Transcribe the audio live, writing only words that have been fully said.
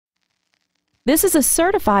This is a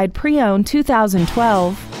certified pre-owned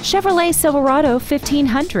 2012 Chevrolet Silverado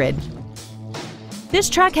 1500.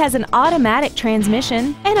 This truck has an automatic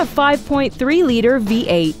transmission and a 5.3-liter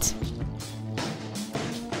V8.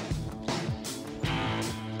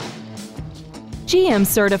 GM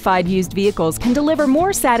certified used vehicles can deliver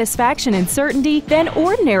more satisfaction and certainty than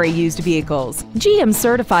ordinary used vehicles. GM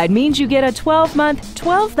certified means you get a 12-month,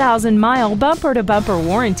 12,000-mile bumper-to-bumper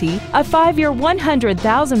warranty, a 5-year,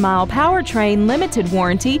 100,000-mile powertrain limited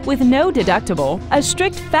warranty with no deductible, a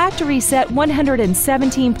strict factory-set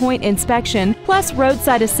 117-point inspection, plus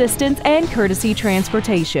roadside assistance and courtesy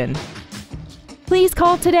transportation. Please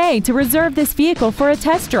call today to reserve this vehicle for a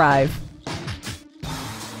test drive.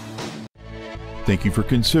 Thank you for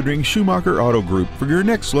considering Schumacher Auto Group for your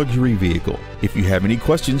next luxury vehicle. If you have any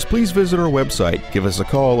questions, please visit our website, give us a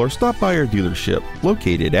call, or stop by our dealership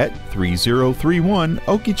located at 3031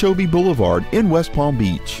 Okeechobee Boulevard in West Palm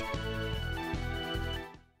Beach.